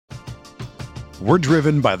We're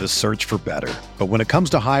driven by the search for better. But when it comes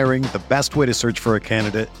to hiring, the best way to search for a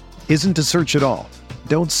candidate isn't to search at all.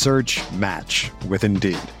 Don't search, match with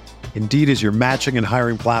Indeed. Indeed is your matching and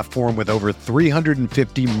hiring platform with over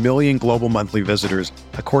 350 million global monthly visitors,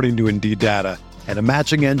 according to Indeed data, and a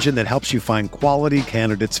matching engine that helps you find quality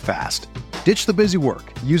candidates fast. Ditch the busy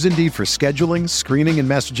work. Use Indeed for scheduling, screening, and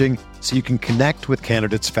messaging so you can connect with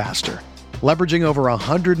candidates faster. Leveraging over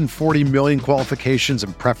 140 million qualifications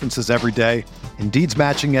and preferences every day, Indeed's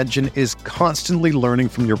matching engine is constantly learning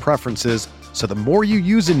from your preferences, so the more you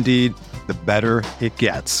use Indeed, the better it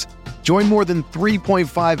gets. Join more than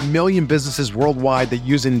 3.5 million businesses worldwide that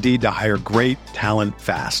use Indeed to hire great talent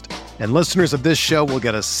fast. And listeners of this show will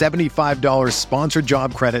get a $75 sponsored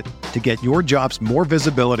job credit to get your jobs more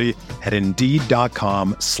visibility at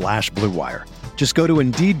Indeed.com/Blue Wire. Just go to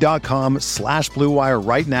Indeed.com/Blue Wire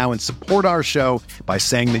right now and support our show by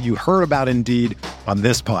saying that you heard about Indeed on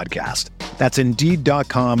this podcast. That's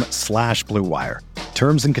Indeed.com/Blue Wire.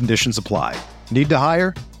 Terms and conditions apply. Need to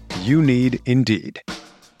hire? You need Indeed.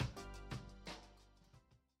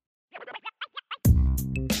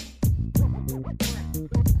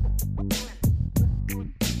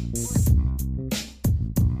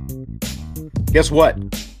 Guess what?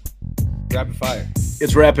 Rapid fire.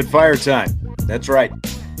 It's rapid fire time. That's right.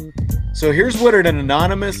 So here's what an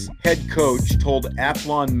anonymous head coach told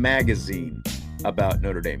Athlon Magazine about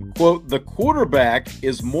Notre Dame. Quote, "The quarterback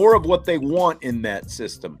is more of what they want in that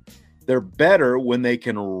system. They're better when they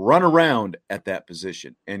can run around at that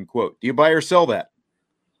position." End quote. Do you buy or sell that?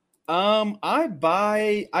 I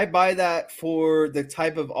buy that for the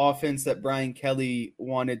type of offense that Brian Kelly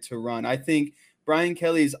wanted to run. I think Brian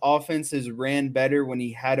Kelly's offenses ran better when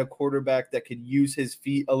he had a quarterback that could use his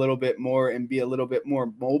feet a little bit more and be a little bit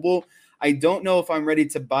more mobile. I don't know if I'm ready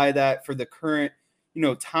to buy that for the current,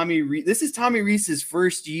 Tommy Rees. This is Tommy Rees's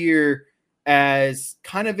first year as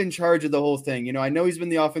kind of in charge of the whole thing. I know he's been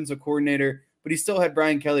the offensive coordinator, but he still had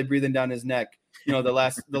Brian Kelly breathing down his neck, the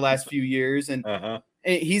last few years. And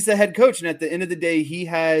he's the head coach. And at the end of the day, he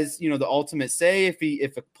has, the ultimate say.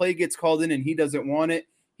 If a play gets called in and he doesn't want it,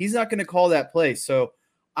 he's not going to call that play. So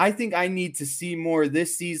I think I need to see more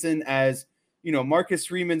this season as, Marcus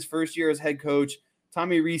Freeman's first year as head coach,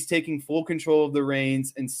 Tommy Rees taking full control of the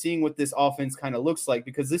reins and seeing what this offense kind of looks like,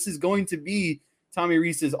 because this is going to be Tommy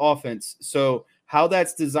Rees's offense. So how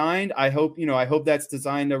that's designed, I hope that's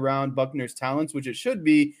designed around Buckner's talents, which it should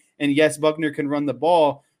be. And yes, Buckner can run the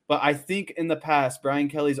ball, but I think in the past, Brian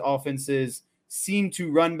Kelly's offenses seem to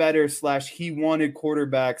run better / he wanted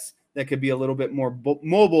quarterbacks that could be a little bit more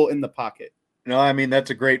mobile in the pocket. No, I mean, that's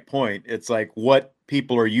a great point. It's like what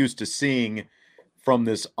people are used to seeing from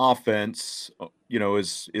this offense,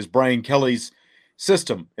 is Brian Kelly's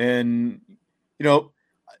system. And,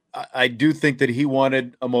 I do think that he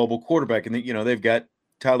wanted a mobile quarterback, and they've got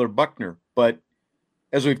Tyler Buckner. But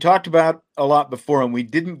as we've talked about a lot before, and we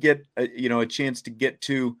didn't get a chance to get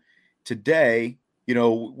to today, we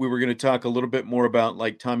were going to talk a little bit more about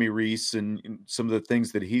like Tommy Rees and some of the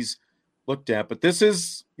things that he's looked at. But this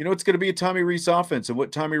is, it's going to be a Tommy Rees offense. And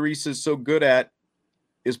what Tommy Rees is so good at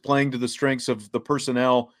is playing to the strengths of the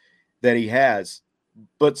personnel that he has.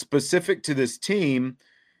 But specific to this team,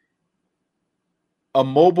 a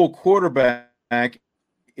mobile quarterback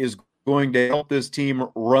is going to help this team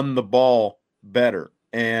run the ball better.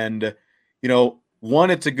 And,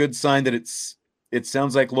 one, it's a good sign that it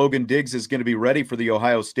sounds like Logan Diggs is going to be ready for the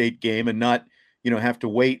Ohio State game and not, have to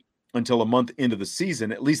wait until a month into the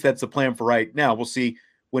season. At least that's the plan for right now. We'll see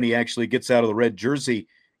when he actually gets out of the red jersey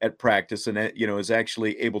at practice and, is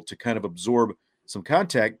actually able to kind of absorb some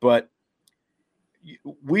contact. But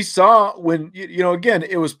we saw when, again,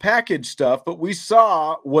 it was package stuff, but we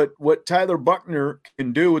saw what Tyler Buckner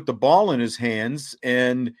can do with the ball in his hands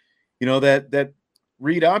and, that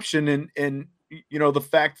read option and the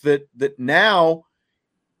fact that now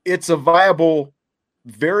it's a viable,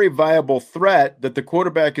 very viable threat that the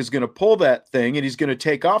quarterback is going to pull that thing and he's going to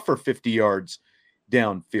take off for 50 yards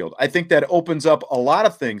downfield. I think that opens up a lot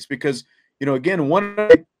of things because, again, one of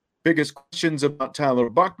the biggest questions about Tyler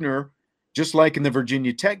Buckner, just like in the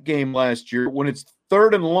Virginia Tech game last year, when it's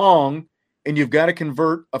 3rd and long and you've got to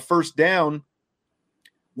convert a first down,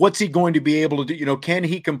 what's he going to be able to do? Can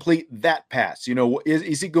he complete that pass?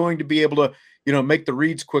 Is he going to be able to, make the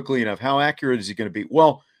reads quickly enough? How accurate is he going to be?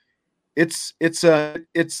 Well, it's a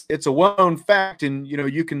well-known fact, and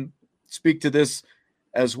you can speak to this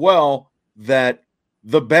as well, that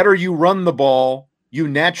the better you run the ball, you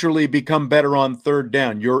naturally become better on 3rd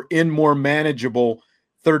down. You're in more manageable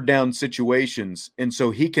 3rd down situations, and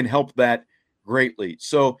so he can help that greatly.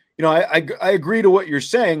 So, I agree to what you're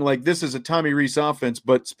saying. Like, this is a Tommy Rees offense,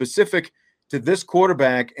 but specific to this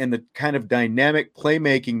quarterback and the kind of dynamic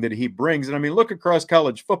playmaking that he brings. And I mean, look across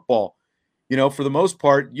college football, for the most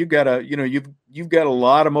part, you've got a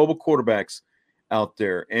lot of mobile quarterbacks out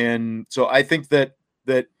there. And so I think that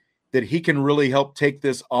he can really help take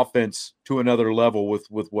this offense to another level with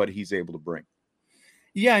what he's able to bring.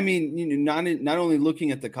 Yeah, I mean, not only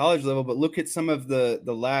looking at the college level, but look at some of the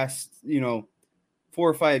last, 4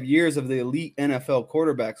 or 5 years of the elite NFL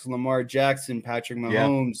quarterbacks, Lamar Jackson, Patrick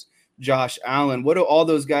Mahomes, Josh Allen. What do all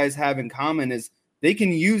those guys have in common is they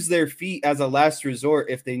can use their feet as a last resort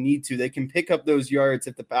if they need to. They can pick up those yards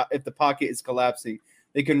if the pocket is collapsing.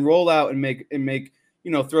 They can roll out and make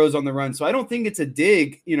throws on the run. So I don't think it's a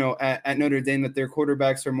dig, at Notre Dame that their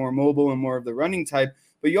quarterbacks are more mobile and more of the running type.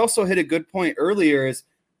 But you also hit a good point earlier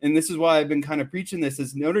and this is why I've been kind of preaching this,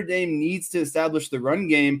 is Notre Dame needs to establish the run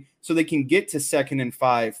game so they can get to 2nd and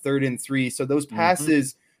 5, 3rd and 3. So those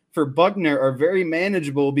passes for Buckner are very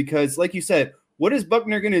manageable because, like you said, what is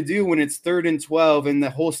Buckner going to do when it's 3rd and 12 and the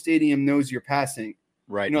whole stadium knows you're passing?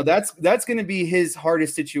 Right. That's going to be his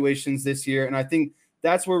hardest situations this year. And I think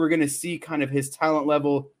that's where we're going to see kind of his talent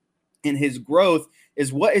level and his growth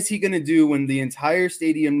is what is he going to do when the entire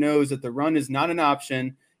stadium knows that the run is not an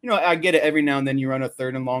option. I get it. Every now and then you run a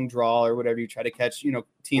 3rd and long draw or whatever, you try to catch,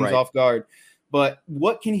 teams off guard. But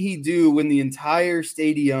what can he do when the entire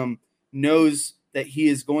stadium knows that he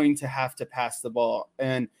is going to have to pass the ball?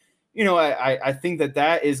 And, I think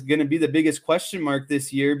that is going to be the biggest question mark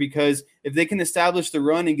this year, because if they can establish the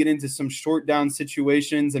run and get into some short down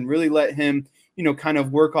situations and really let him, kind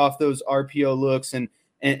of work off those RPO looks and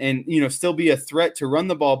still be a threat to run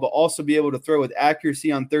the ball, but also be able to throw with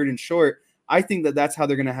accuracy on 3rd and short, I think that's how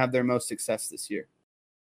they're going to have their most success this year.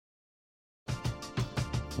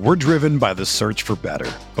 We're driven by the search for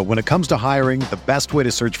better. But when it comes to hiring, the best way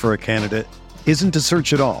to search for a candidate isn't to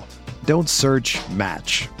search at all. Don't search,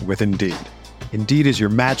 match with Indeed. Indeed is your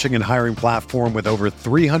matching and hiring platform with over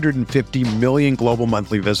 350 million global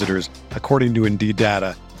monthly visitors, according to Indeed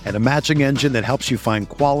data, and a matching engine that helps you find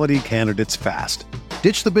quality candidates fast.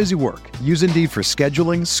 Ditch the busy work. Use Indeed for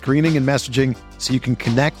scheduling, screening, and messaging so you can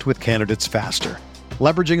connect with candidates faster.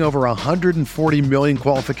 Leveraging over 140 million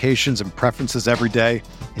qualifications and preferences every day,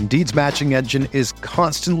 Indeed's matching engine is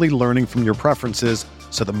constantly learning from your preferences,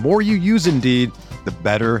 so the more you use Indeed, the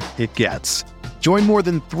better it gets. Join more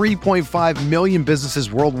than 3.5 million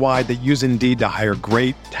businesses worldwide that use Indeed to hire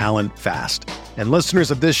great talent fast. And listeners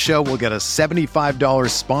of this show will get a $75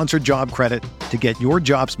 sponsored job credit to get your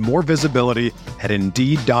jobs more visibility at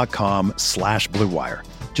Indeed.com/Blue Wire.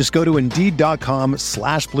 Just go to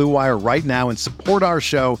Indeed.com/Blue Wire right now and support our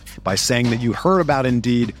show by saying that you heard about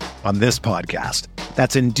Indeed on this podcast.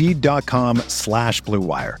 That's Indeed.com/Blue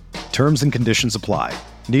Wire. Terms and conditions apply.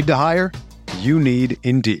 Need to hire? You need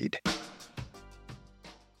Indeed.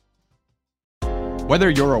 Whether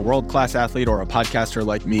you're a world-class athlete or a podcaster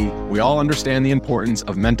like me, we all understand the importance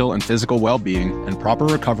of mental and physical well-being and proper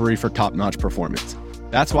recovery for top-notch performance.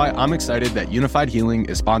 That's why I'm excited that Unified Healing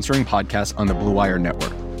is sponsoring podcasts on the Blue Wire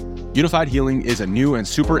Network. Unified Healing is a new and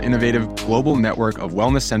super innovative global network of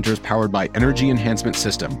wellness centers powered by Energy Enhancement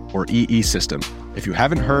System, or EE System. If you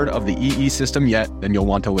haven't heard of the EE System yet, then you'll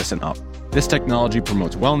want to listen up. This technology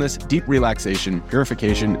promotes wellness, deep relaxation,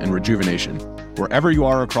 purification, and rejuvenation. Wherever you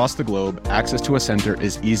are across the globe, access to a center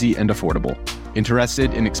is easy and affordable.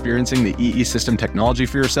 Interested in experiencing the EE System technology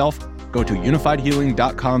for yourself? Go to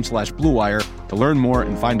unifiedhealing.com/Blue Wire to learn more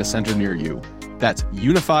and find a center near you. That's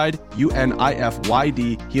unified,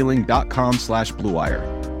 UNIFYD, healing.com/Blue Wire.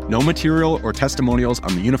 No material or testimonials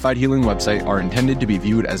on the Unified Healing website are intended to be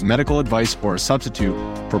viewed as medical advice or a substitute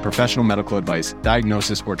for professional medical advice,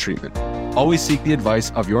 diagnosis, or treatment. Always seek the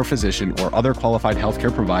advice of your physician or other qualified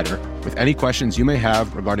healthcare provider with any questions you may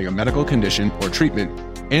have regarding a medical condition or treatment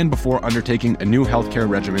and before undertaking a new healthcare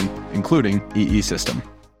regimen, including EE System.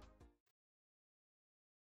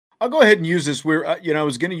 I'll go ahead and use this. I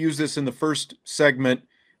was going to use this in the first segment,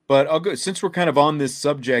 but I'll go, since we're kind of on this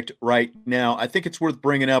subject right now, I think it's worth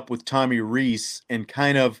bringing up with Tommy Rees and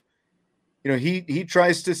kind of, he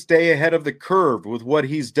tries to stay ahead of the curve with what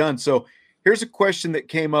he's done. So here's a question that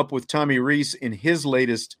came up with Tommy Rees in his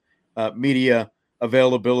latest media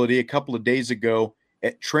availability a couple of days ago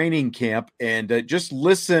at training camp, and just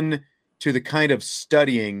listen to the kind of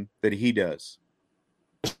studying that he does.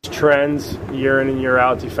 Trends year in and year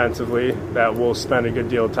out defensively that we'll spend a good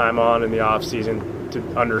deal of time on in the offseason to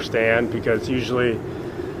understand, because usually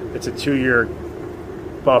it's a 2-year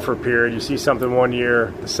buffer period. You see something 1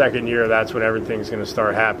 year, the second year, that's when everything's going to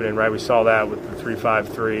start happening, right? We saw that with the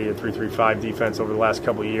 3-5-3 and 3-3-5 defense over the last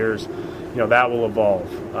couple of years. That will evolve.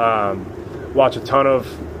 Watch a ton of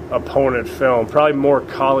opponent film, probably more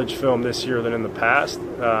college film this year than in the past.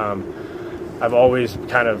 I've always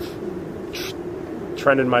kind of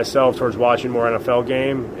trended myself towards watching more NFL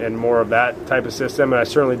game and more of that type of system. And I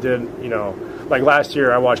certainly did, like last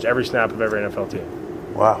year I watched every snap of every NFL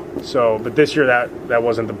team. Wow. So, but this year that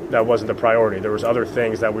wasn't the priority. There was other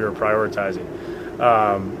things that we were prioritizing.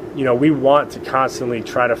 We want to constantly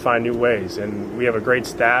try to find new ways, and we have a great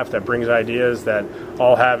staff that brings ideas that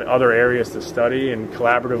all have other areas to study, and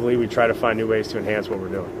collaboratively we try to find new ways to enhance what we're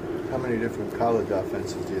doing. How many different college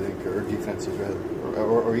offenses do you think, or defenses rather,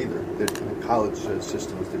 or either, college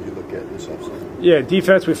systems did you look at this offseason? Yeah,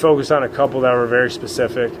 defense we focused on a couple that were very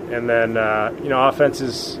specific, and then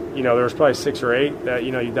offenses, there was probably 6 or 8 that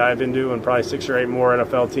you dive into, and probably 6 or 8 more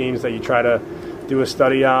NFL teams that you try to do a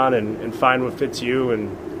study on and find what fits you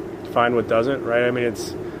and find what doesn't, right? I mean,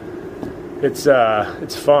 it's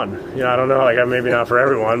fun. I don't know, like maybe not for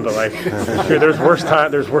everyone, but like sure, there's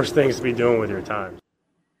worse things to be doing with your time.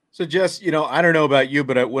 So Jess, I don't know about you,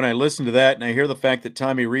 but when I listen to that and I hear the fact that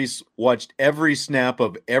Tommy Rees watched every snap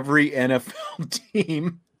of every NFL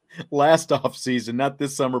team last offseason, not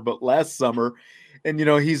this summer, but last summer, and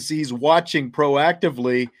he's watching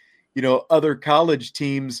proactively, other college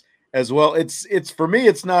teams as well. It's for me,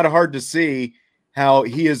 it's not hard to see how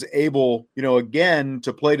he is able, again,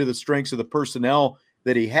 to play to the strengths of the personnel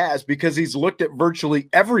that he has, because he's looked at virtually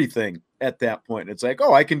everything at that point. It's like,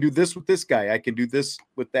 oh, I can do this with this guy. I can do this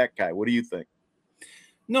with that guy. What do you think?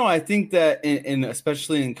 No, I think that in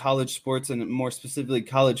especially in college sports and more specifically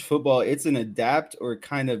college football, it's an adapt or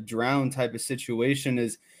kind of drown type of situation.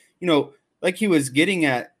 Is, like he was getting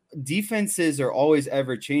at, defenses are always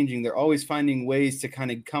ever changing. They're always finding ways to kind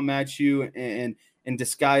of come at you and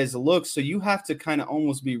disguise the look. So you have to kind of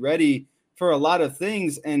almost be ready for a lot of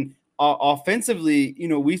things. And offensively,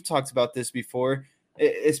 we've talked about this before,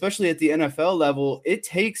 especially at the NFL level. It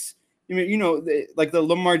takes, like the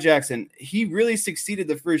Lamar Jackson, he really succeeded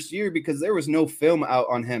the first year because there was no film out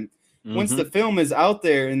on him. Mm-hmm. Once the film is out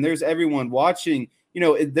there and there's everyone watching,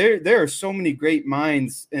 there are so many great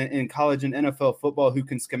minds in college and NFL football who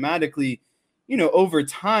can schematically, over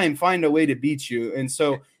time find a way to beat you. And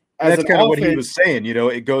so that's kind of what he was saying,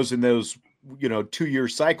 it goes in those 2-year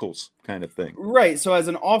cycles kind of thing. Right. So as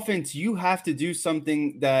an offense, you have to do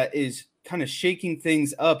something that is kind of shaking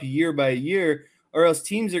things up year by year, or else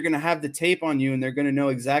teams are going to have the tape on you and they're going to know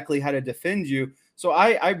exactly how to defend you. So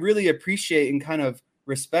I really appreciate and kind of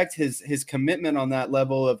respect his commitment on that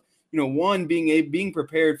level of, one, being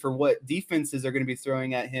prepared for what defenses are going to be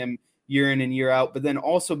throwing at him year in and year out, but then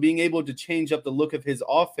also being able to change up the look of his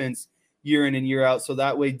offense year in and year out. So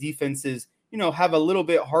that way defenses, have a little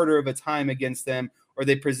bit harder of a time against them, or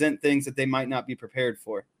they present things that they might not be prepared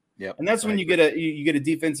for. Yeah. And that's when you get a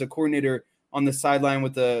defensive coordinator on the sideline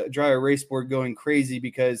with the dry erase board going crazy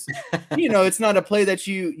because, it's not a play that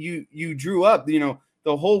you drew up.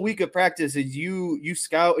 The whole week of practice is you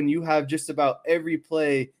scout and you have just about every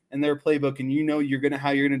play in their playbook, and how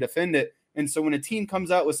you're gonna defend it. And so when a team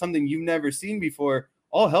comes out with something you've never seen before,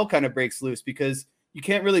 all hell kind of breaks loose because you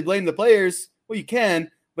can't really blame the players. Well, you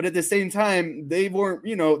can, but at the same time, they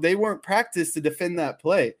weren't practiced to defend that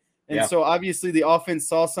play. And so obviously the offense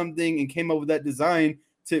saw something and came up with that design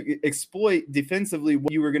to exploit defensively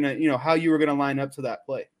what you were going to, how you were going to line up to that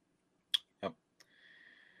play. Yep.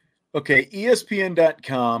 Okay.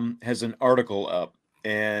 ESPN.com has an article up,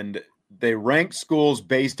 and they rank schools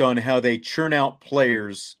based on how they churn out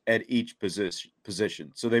players at each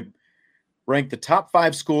position. So they rank the top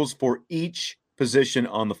 5 schools for each position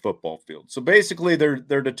on the football field. So basically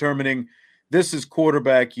they're determining this is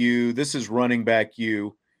quarterback you, this is running back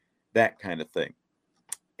you, that kind of thing.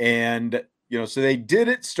 And, so they did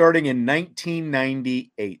it starting in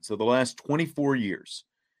 1998. So the last 24 years.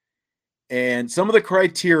 And some of the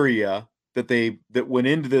criteria that went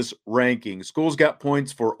into this ranking, schools got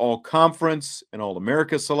points for all conference and all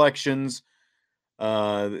America selections.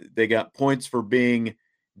 They got points for being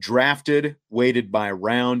drafted, weighted by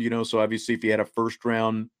round, so obviously if you had a first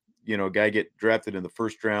round, guy get drafted in the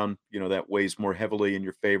first round, that weighs more heavily in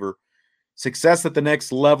your favor. Success at the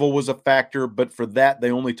next level was a factor, but for that, they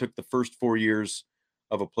only took the first 4 years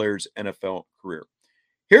of a player's NFL career.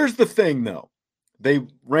 Here's the thing, though. They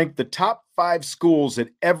ranked the top 5 schools at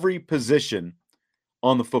every position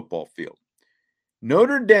on the football field.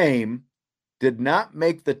 Notre Dame did not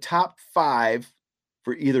make the top 5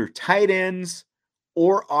 for either tight ends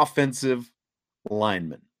or offensive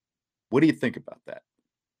linemen. What do you think about that?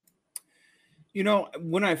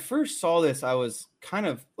 When I first saw this, I was kind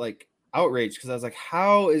of like outraged because I was like,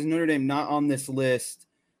 how is Notre Dame not on this list,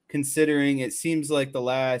 considering it seems like the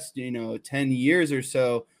last, 10 years or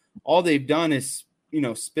so, all they've done is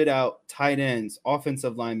spit out tight ends,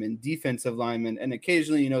 offensive linemen, defensive linemen, and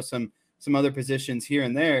occasionally, some other positions here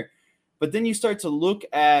and there. But then you start to look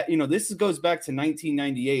at, this goes back to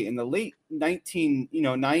 1998, and the late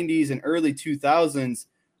 90s and early 2000s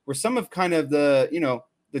were some of kind of the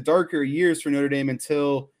darker years for Notre Dame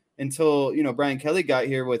until Brian Kelly got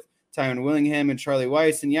here with Tyrone Willingham and Charlie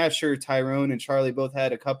Weis. And yeah, sure, Tyrone and Charlie both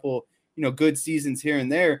had a couple, good seasons here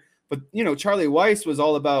and there. But, Charlie Weis was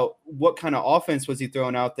all about what kind of offense was he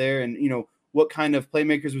throwing out there and, what kind of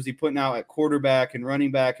playmakers was he putting out at quarterback and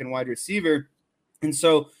running back and wide receiver. And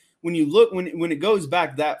so when you look, when it goes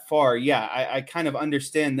back that far, yeah, I kind of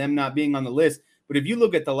understand them not being on the list. But if you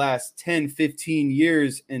look at the last 10, 15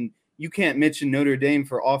 years and you can't mention Notre Dame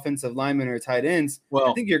for offensive linemen or tight ends,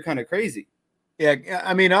 well, I think you're kind of crazy. Yeah,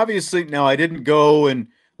 I mean, obviously, now I didn't go and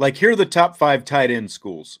here are the top 5 tight end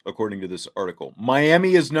schools, according to this article.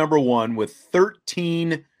 Miami is number 1 with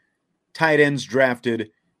 13 tight ends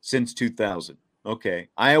drafted since 2000. Okay.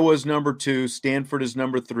 Iowa's number 2. Stanford is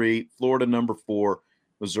number 3. Florida number 4.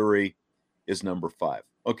 Missouri is number 5.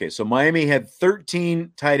 Okay, so Miami had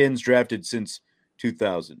 13 tight ends drafted since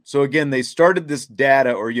 2000. So again, they started this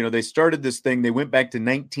data, or they started this thing. They went back to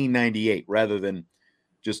 1998 rather than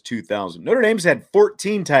just 2000. Notre Dame's had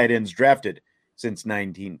 14 tight ends drafted since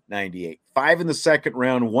 1998. 5 in the second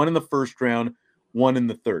round, 1 in the first round, 1 in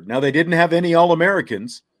the third. Now they didn't have any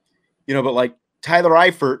All-Americans, but Tyler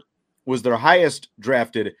Eifert was their highest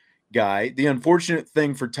drafted guy. The unfortunate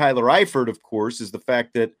thing for Tyler Eifert, of course, is the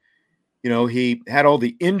fact that, he had all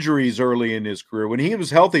the injuries early in his career. When he was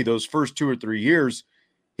healthy those first 2 or 3 years,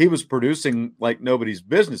 he was producing like nobody's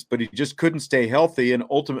business, but he just couldn't stay healthy and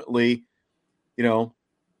ultimately,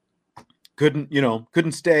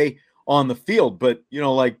 couldn't stay on the field. But,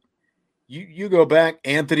 you go back,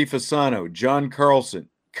 Anthony Fasano, John Carlson,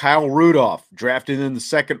 Kyle Rudolph, drafted in the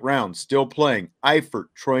second round, still playing. Eifert,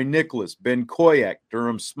 Troy Nicholas, Ben Koyak,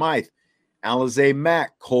 Durham Smythe, Alize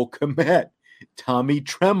Mack, Cole Kmet, Tommy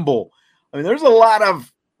Tremble. I mean, there's a lot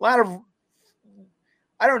of, I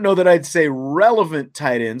don't know that I'd say relevant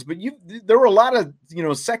tight ends, but there were a lot of,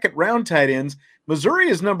 second round tight ends. Missouri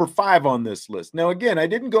is number 5 on this list. Now, again, I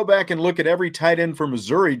didn't go back and look at every tight end for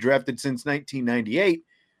Missouri drafted since 1998,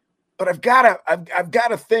 but I've got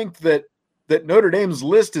to think that Notre Dame's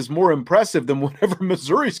list is more impressive than whatever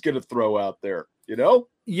Missouri's going to throw out there,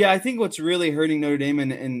 Yeah, I think what's really hurting Notre Dame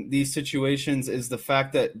in these situations is the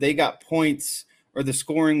fact that they got points, or the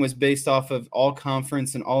scoring was based off of all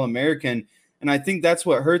conference and all American. And I think that's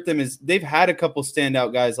what hurt them is they've had a couple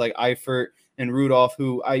standout guys like Eifert and Rudolph,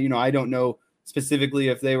 who I don't know specifically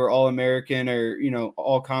if they were all American or,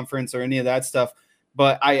 all conference or any of that stuff.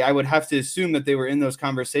 But I would have to assume that they were in those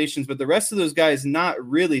conversations, but the rest of those guys, not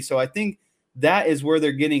really. So I think that is where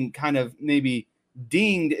they're getting kind of maybe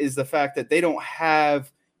dinged, is the fact that they don't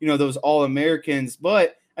have, those All-Americans,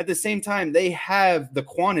 but at the same time, they have the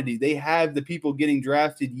quantity. They have the people getting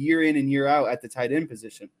drafted year in and year out at the tight end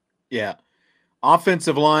position. Yeah.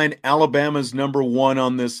 Offensive line, Alabama's number 1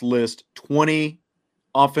 on this list. 20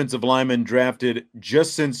 offensive linemen drafted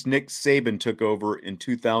just since Nick Saban took over in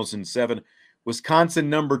 2007. Wisconsin,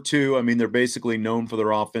 number 2. I mean, they're basically known for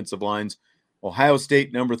their offensive lines. Ohio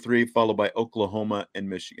State, number 3, followed by Oklahoma and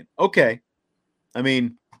Michigan. Okay. I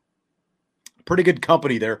mean, pretty good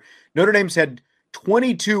company there. Notre Dame's had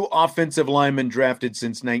 22 offensive linemen drafted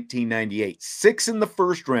since 1998. 6 in the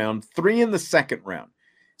first round, 3 in the second round.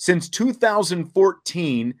 Since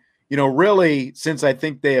 2014, really, since I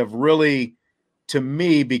think they have really, to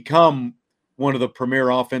me, become one of the premier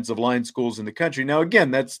offensive line schools in the country. Now,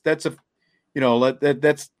 again, that's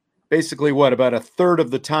basically about a third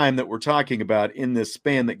of the time that we're talking about in this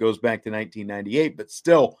span that goes back to 1998, but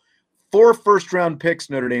still 4 first-round picks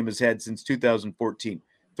Notre Dame has had since 2014,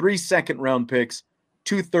 3 second-round picks,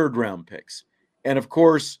 2 third-round picks. And, of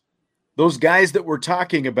course, those guys that we're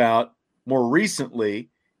talking about more recently,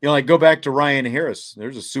 go back to Ryan Harris.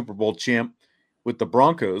 There's a Super Bowl champ with the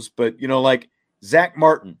Broncos. But, Zach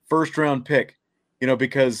Martin, first-round pick,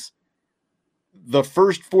 because the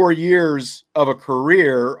first 4 years of a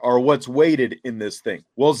career are what's weighted in this thing.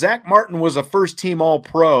 Well, Zach Martin was a first-team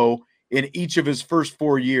All-Pro in each of his first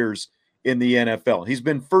 4 years in the NFL. He's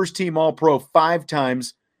been first-team All-Pro 5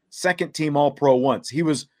 times, second-team All-Pro once. He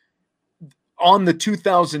was on the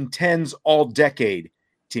 2010s All-Decade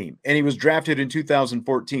team, and he was drafted in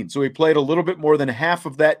 2014. So he played a little bit more than half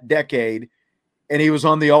of that decade, and he was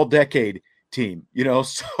on the All-Decade team.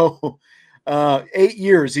 So 8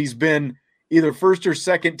 years he's been either first or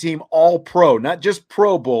second team All-Pro, not just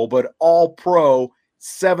Pro Bowl, but All-Pro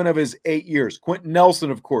 7 of his 8 years. Quentin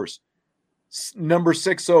Nelson, of course, number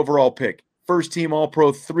 6 overall pick, first team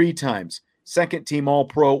All-Pro 3 times, second team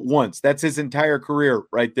All-Pro once. That's his entire career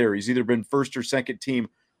right there. He's either been first or second team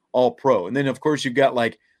All-Pro. And then, of course, you've got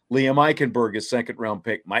like Liam Eichenberg, a second-round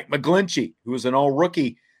pick. Mike McGlinchey, who was an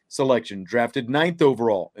all-rookie selection, drafted 9th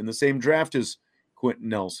overall in the same draft as Quentin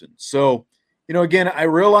Nelson. So, again, I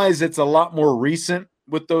realize it's a lot more recent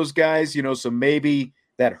with those guys, so maybe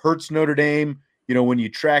that hurts Notre Dame, when you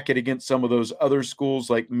track it against some of those other schools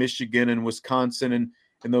like Michigan and Wisconsin and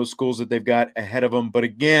those schools that they've got ahead of them. But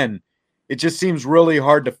again, it just seems really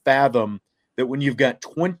hard to fathom that when you've got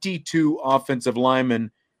 22 offensive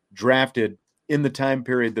linemen drafted in the time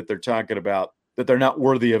period that they're talking about, that they're not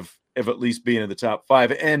worthy of at least being in the top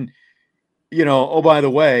 5. And, oh, by the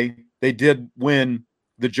way, they did win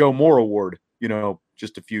the Joe Moore Award,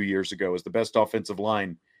 just a few years ago as the best offensive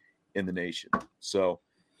line in the nation. So,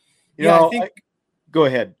 go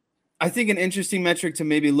ahead. I think an interesting metric to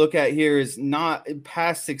maybe look at here is not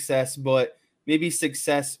past success, but maybe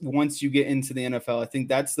success once you get into the NFL. I think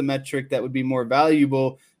that's the metric that would be more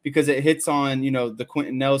valuable because it hits on, the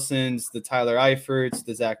Quentin Nelsons, the Tyler Eiferts,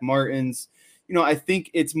 the Zach Martins. I think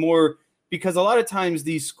it's more because a lot of times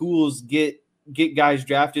these schools get guys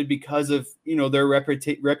drafted because of, their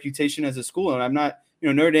reputation as a school. And I'm not,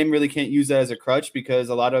 Notre Dame really can't use that as a crutch because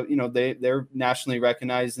a lot of, they're nationally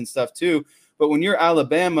recognized and stuff too. But when you're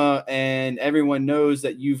Alabama and everyone knows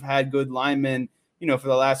that you've had good linemen, for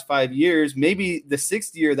the last 5 years, maybe the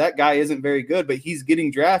 6th year, that guy isn't very good, but he's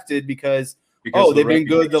getting drafted because they've been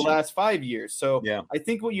good the last 5 years. So yeah. I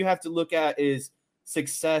think what you have to look at is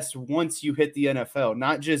success once you hit the NFL,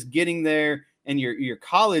 not just getting there and your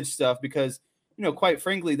college stuff, because, quite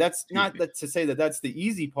frankly, that's not to say that that's the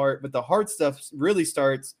easy part, but the hard stuff really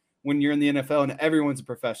starts when you're in the NFL and everyone's a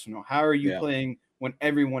professional. How are you playing when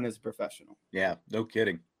everyone is a professional? Yeah, no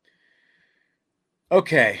kidding.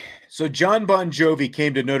 Okay, so John Bon Jovi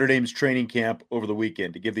came to Notre Dame's training camp over the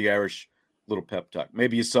weekend to give the Irish a little pep talk.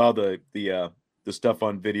 Maybe you saw the stuff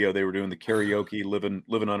on video. They were doing the karaoke,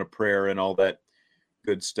 living on a prayer and all that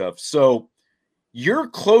good stuff. So you're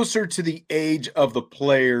closer to the age of the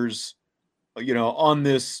players, on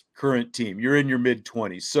this current team. You're in your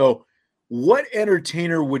mid-20s. So what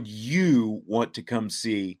entertainer would you want to come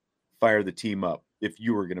see fire the team up if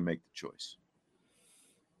you were going to make the choice?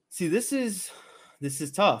 See, this is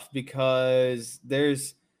tough because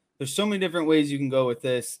there's so many different ways you can go with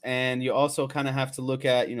this. And you also kind of have to look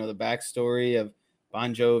at, the backstory of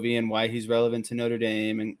Bon Jovi and why he's relevant to Notre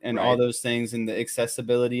Dame and all those things and the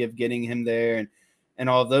accessibility of getting him there and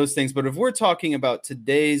all of those things. But if we're talking about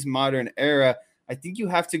today's modern era, I think you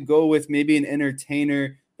have to go with maybe an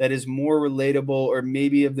entertainer that is more relatable or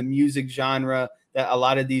maybe of the music genre that a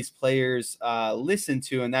lot of these players listen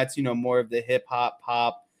to. And that's, more of the hip hop,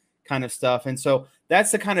 pop kind of stuff. And so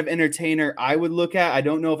that's the kind of entertainer I would look at. I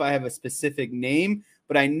don't know if I have a specific name,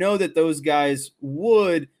 but I know that those guys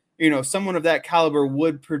would, someone of that caliber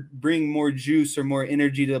would bring more juice or more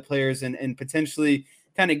energy to the players and potentially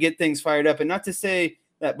kind of get things fired up. And not to say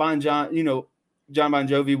that John Bon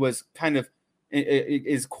Jovi was kind of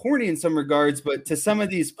is corny in some regards, but to some of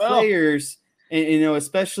these players, and,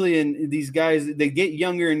 especially in these guys, they get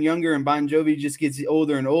younger and younger, and Bon Jovi just gets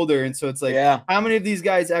older and older. And so it's like, how many of these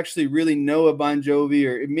guys actually really know a Bon Jovi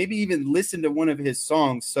or maybe even listen to one of his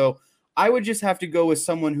songs? So I would just have to go with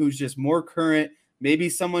someone who's just more current, maybe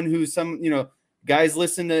someone who's guys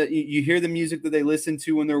listen to, you hear the music that they listen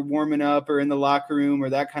to when they're warming up or in the locker room or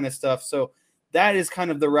that kind of stuff. So that is kind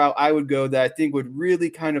of the route I would go that I think would really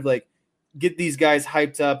kind of like get these guys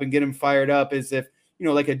hyped up and get them fired up, as if,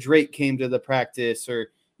 like a Drake came to the practice or,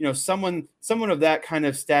 someone of that kind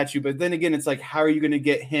of statue. But then again, it's like, how are you going to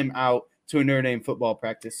get him out to a Notre Dame football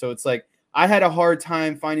practice? So it's like, I had a hard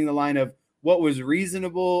time finding the line of what was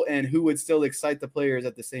reasonable and who would still excite the players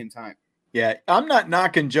at the same time. Yeah, I'm not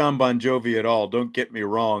knocking John Bon Jovi at all. Don't get me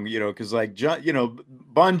wrong, because like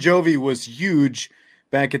Bon Jovi was huge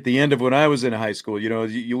back at the end of when I was in high school.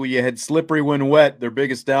 You had Slippery When Wet, their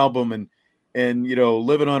biggest album, and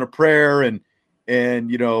Living on a Prayer and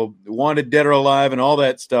Wanted Dead or Alive and all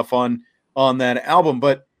that stuff on that album.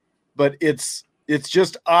 But it's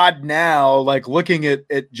just odd now, like looking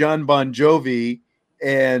at John Bon Jovi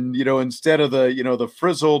and instead of the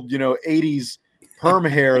frizzled 80s perm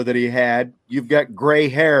hair that he had, you've got gray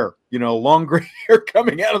hair, long gray hair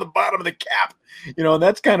coming out of the bottom of the cap, and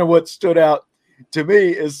that's kind of what stood out to me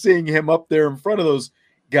is seeing him up there in front of those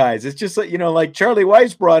guys. It's just like, like Charlie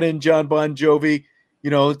Weiss brought in John Bon Jovi,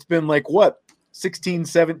 it's been like 16,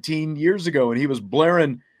 17 years ago, and he was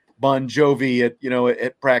blaring Bon Jovi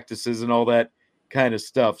at practices and all that kind of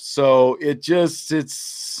stuff. So it's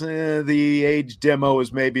the age demo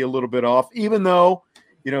is maybe a little bit off, even though,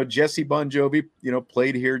 Jesse Bon Jovi,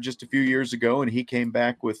 played here just a few years ago, and he came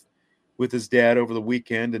back with his dad over the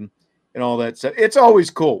weekend and all that stuff. It's always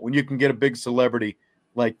cool when you can get a big celebrity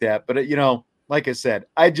like that. But, like I said,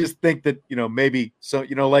 I just think that, maybe so,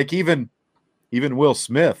 like even Will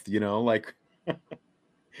Smith, like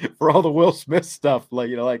for all the Will Smith stuff,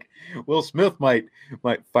 like Will Smith might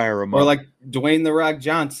fire him or up. like Dwayne The Rock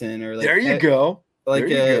Johnson, or like there you go. Like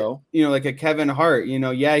there you go. Like a Kevin Hart,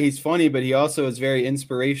 yeah, he's funny, but he also is very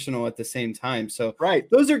inspirational at the same time. So right.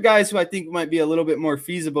 Those are guys who I think might be a little bit more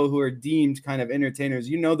feasible, who are deemed kind of entertainers.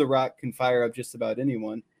 The Rock can fire up just about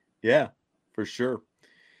anyone. Yeah, for sure.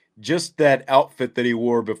 Just that outfit that he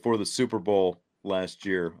wore before the Super Bowl last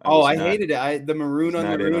year. I hated it. The maroon on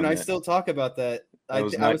maroon. I still talk about that. I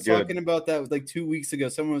was talking about that like 2 weeks ago.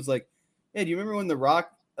 Someone was like, "Hey, do you remember when The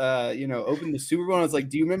Rock opened the Super Bowl?" And I was like,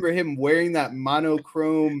 "Do you remember him wearing that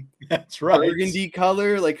monochrome That's right. burgundy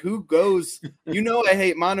color? Like, who goes, I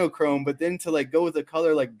hate monochrome, but then to like go with a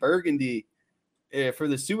color like burgundy for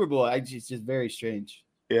the Super Bowl, it's just very strange."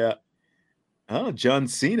 Yeah. Oh, John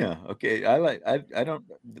Cena. Okay.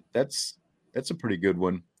 That's a pretty good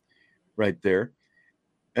one right there.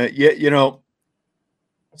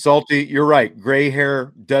 Salty, you're right. Gray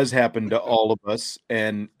hair does happen to all of us.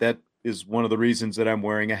 And that is one of the reasons that I'm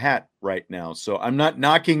wearing a hat right now. So I'm not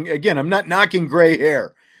knocking gray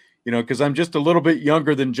hair, because I'm just a little bit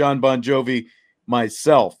younger than John Bon Jovi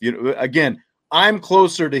myself. Again, I'm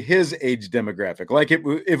closer to his age demographic. Like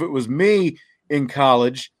if it was me in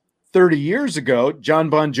college 30 years ago, John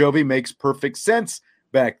Bon Jovi makes perfect sense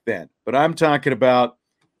back then. But I'm talking about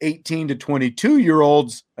 18 to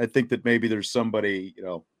 22-year-olds. I think that maybe there's somebody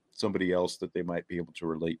else that they might be able to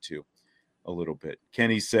relate to a little bit.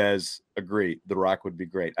 Kenny says, agree, The Rock would be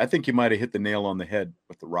great. I think you might have hit the nail on the head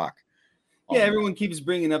with The Rock. Yeah, everyone keeps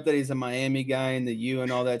bringing up that he's a Miami guy and the U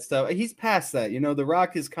and all that stuff. He's past that. The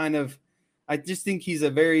Rock is kind of, I just think he's a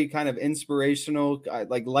very kind of inspirational,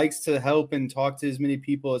 likes to help and talk to as many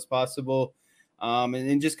people as possible,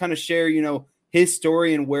 and just kind of share, his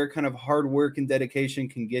story and where kind of hard work and dedication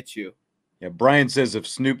can get you. Yeah, Brian says if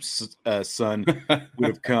Snoop's son would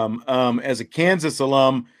have come. As a Kansas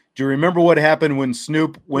alum, do you remember what happened when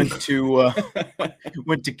Snoop went to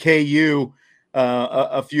KU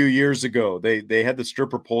a few years ago? They had the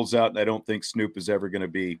stripper poles out, and I don't think Snoop is ever going to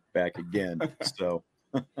be back again. So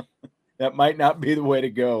that might not be the way to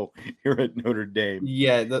go here at Notre Dame.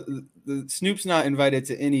 Yeah, the Snoop's not invited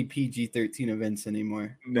to any PG-13 events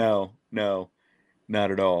anymore. No, not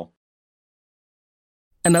at all.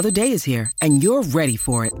 Another day is here, and you're ready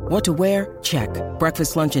for it. What to wear? Check.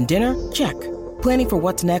 Breakfast, lunch, and dinner? Check. Planning for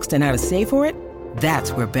what's next and how to save for it?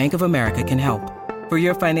 That's where Bank of America can help. For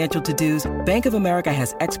your financial to-dos, Bank of America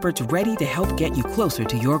has experts ready to help get you closer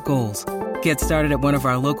to your goals. Get started at one of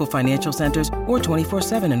our local financial centers or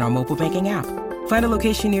 24/7 in our mobile banking app. Find a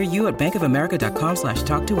location near you at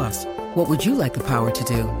bankofamerica.com/talktous. What would you like the power to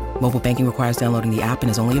do? Mobile banking requires downloading the app and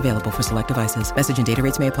is only available for select devices. Message and data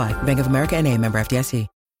rates may apply. Bank of America NA, member FDIC.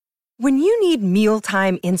 When you need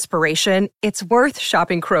mealtime inspiration, it's worth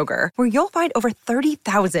shopping Kroger, where you'll find over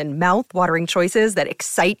 30,000 mouth-watering choices that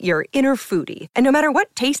excite your inner foodie. And no matter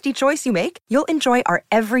what tasty choice you make, you'll enjoy our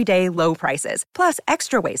everyday low prices, plus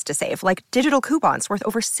extra ways to save, like digital coupons worth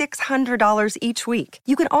over $600 each week.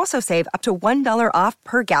 You can also save up to $1 off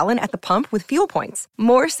per gallon at the pump with fuel points.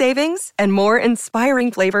 More savings and more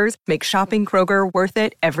inspiring flavors make shopping Kroger worth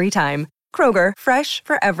it every time. Kroger, fresh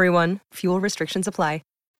for everyone. Fuel restrictions apply.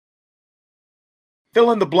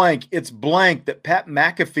 Fill in the blank. It's blank that Pat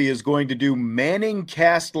McAfee is going to do Manning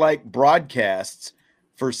cast-like broadcasts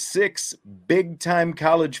for 6 big-time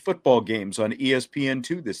college football games on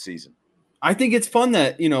ESPN2 this season. I think it's fun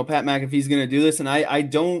that, Pat McAfee's going to do this, and I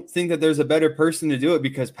don't think that there's a better person to do it,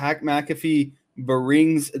 because Pat McAfee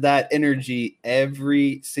brings that energy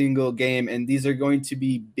every single game, and these are going to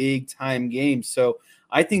be big-time games. So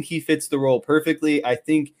I think he fits the role perfectly. I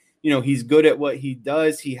think, he's good at what he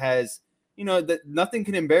does. He has – that nothing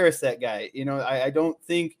can embarrass that guy. I don't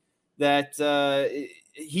think that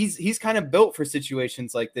he's kind of built for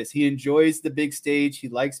situations like this. He enjoys the big stage. He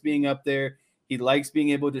likes being up there. He likes being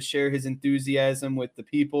able to share his enthusiasm with the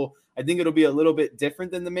people. I think it'll be a little bit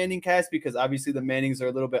different than the Manning cast, because obviously the Mannings are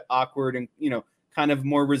a little bit awkward and, kind of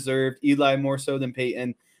more reserved. Eli more so than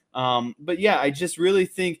Peyton. But yeah, I just really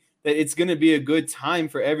think that it's going to be a good time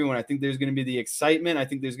for everyone. I think there's going to be the excitement. I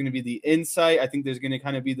think there's going to be the insight. I think there's going to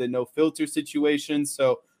kind of be the no filter situation.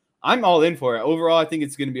 So I'm all in for it. Overall, I think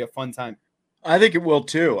it's going to be a fun time. I think it will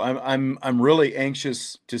too. I'm really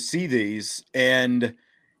anxious to see these. And,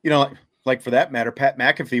 like for that matter, Pat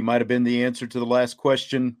McAfee might have been the answer to the last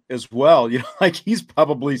question as well. He's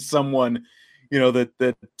probably someone,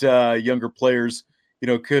 that younger players,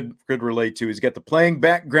 could relate to. He's got the playing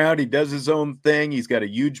background. He does his own thing. He's got a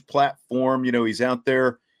huge platform. He's out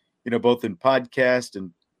there, both in podcast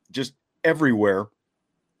and just everywhere.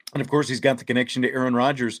 And of course, he's got the connection to Aaron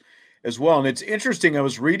Rodgers as well. And it's interesting. I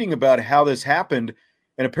was reading about how this happened.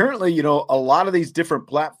 And apparently, a lot of these different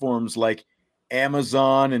platforms like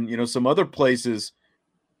Amazon and, some other places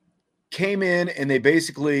came in and they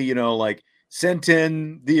basically, sent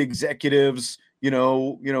in the executives,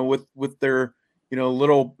 with their,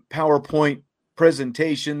 little PowerPoint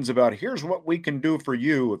presentations about here's what we can do for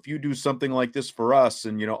you if you do something like this for us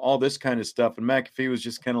and, all this kind of stuff. And McAfee was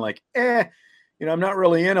just kind of like, I'm not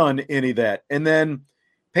really in on any of that. And then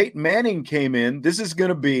Peyton Manning came in. This is going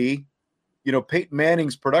to be, Peyton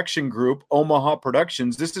Manning's production group, Omaha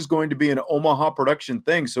Productions. This is going to be an Omaha production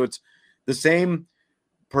thing. So it's the same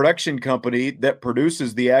production company that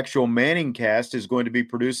produces the actual Manning cast is going to be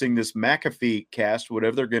producing this McAfee cast,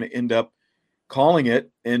 whatever they're going to end up calling it.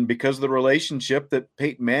 And because of the relationship that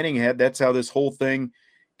Peyton Manning had, that's how this whole thing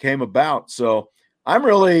came about. So I'm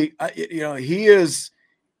really, he is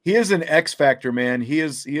an X factor, man. He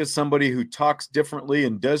is somebody who talks differently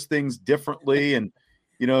and does things differently. And,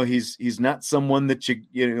 he's not someone that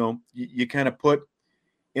you kind of put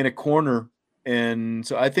in a corner. And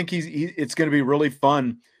so I think it's going to be really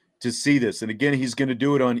fun to see this. And again, he's going to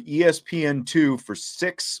do it on ESPN2 for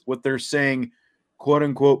 6, what they're saying, quote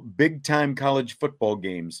unquote, big time college football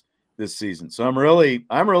games this season. So I'm really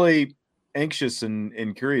anxious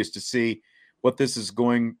and curious to see what this is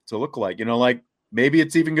going to look like. Like maybe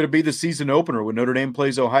it's even going to be the season opener when Notre Dame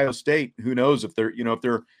plays Ohio State. Who knows if they're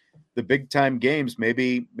the big time games,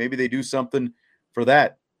 maybe they do something for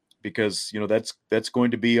that because, that's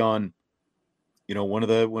going to be on, one of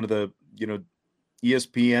the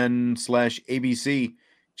ESPN/ABC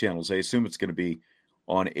channels. I assume it's going to be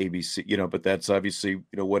on ABC, but that's obviously,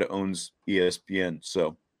 what owns ESPN.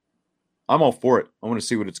 So I'm all for it. I want to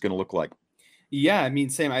see what it's going to look like. Yeah, I mean,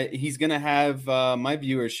 same. He's going to have my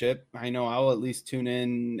viewership. I know I'll at least tune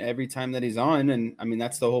in every time that he's on. And I mean,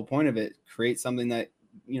 that's the whole point of it. Create something that,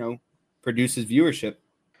 produces viewership.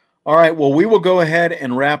 All right. Well, we will go ahead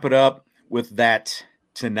and wrap it up with that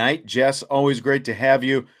tonight. Jess, always great to have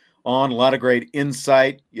you on. A lot of great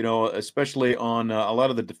insight, especially on a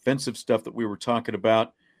lot of the defensive stuff that we were talking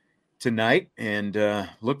about tonight, and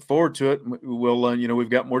look forward to it. We'll, we've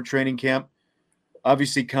got more training camp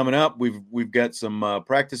obviously coming up. We've got some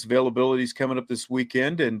practice availabilities coming up this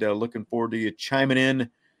weekend, and looking forward to you chiming in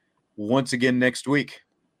once again next week.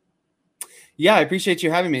 Yeah, I appreciate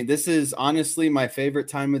you having me. This is honestly my favorite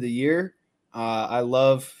time of the year. I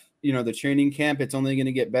love, the training camp. It's only going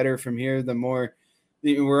to get better from here.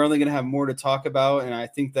 We're only going to have more to talk about. And I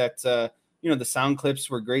think that, the sound clips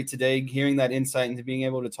were great today. Hearing that insight into being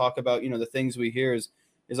able to talk about, the things we hear is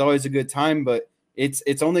always a good time, but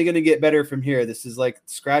it's only going to get better from here. This is like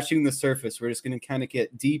scratching the surface. We're just going to kind of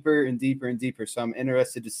get deeper and deeper and deeper. So I'm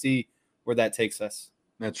interested to see where that takes us.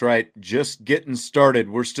 That's right. Just getting started.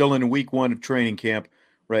 We're still in week 1 of training camp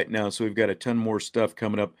right now. So we've got a ton more stuff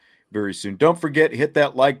coming up very soon. Don't forget, hit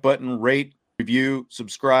that like button, rate, review,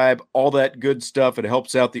 subscribe, all that good stuff. It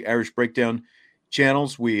helps out the Irish Breakdown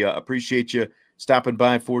channels. We appreciate you stopping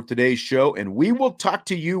by for today's show, and we will talk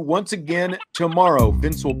to you once again tomorrow.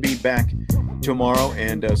 Vince will be back tomorrow,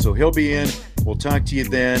 and so he'll be in. We'll talk to you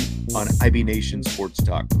then on IB Nation Sports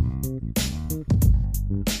Talk.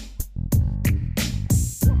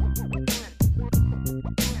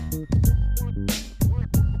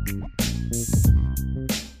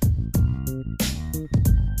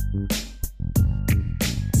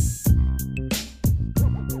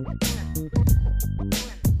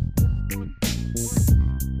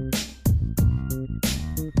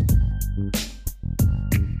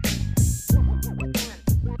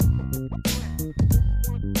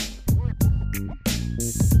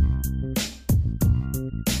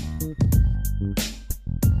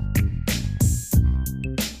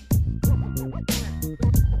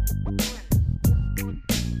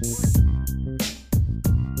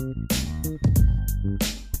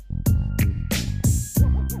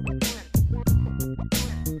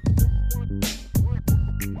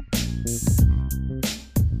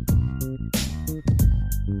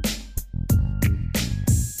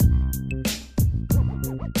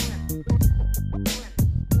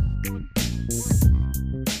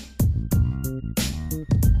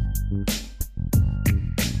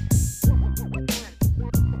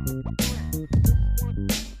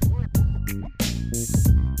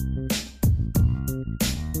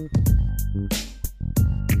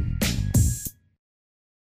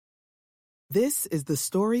 This is the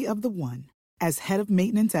story of the one. As head of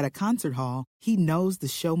maintenance at a concert hall, he knows the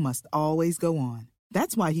show must always go on.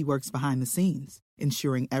 That's why he works behind the scenes,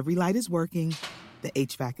 ensuring every light is working, the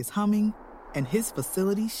HVAC is humming, and his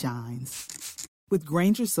facility shines. With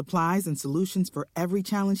Grainger's supplies and solutions for every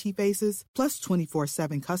challenge he faces, plus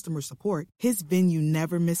 24/7 customer support, his venue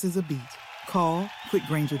never misses a beat. Call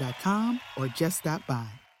quickgrainger.com or just stop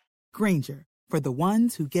by. Grainger, for the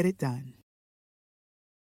ones who get it done.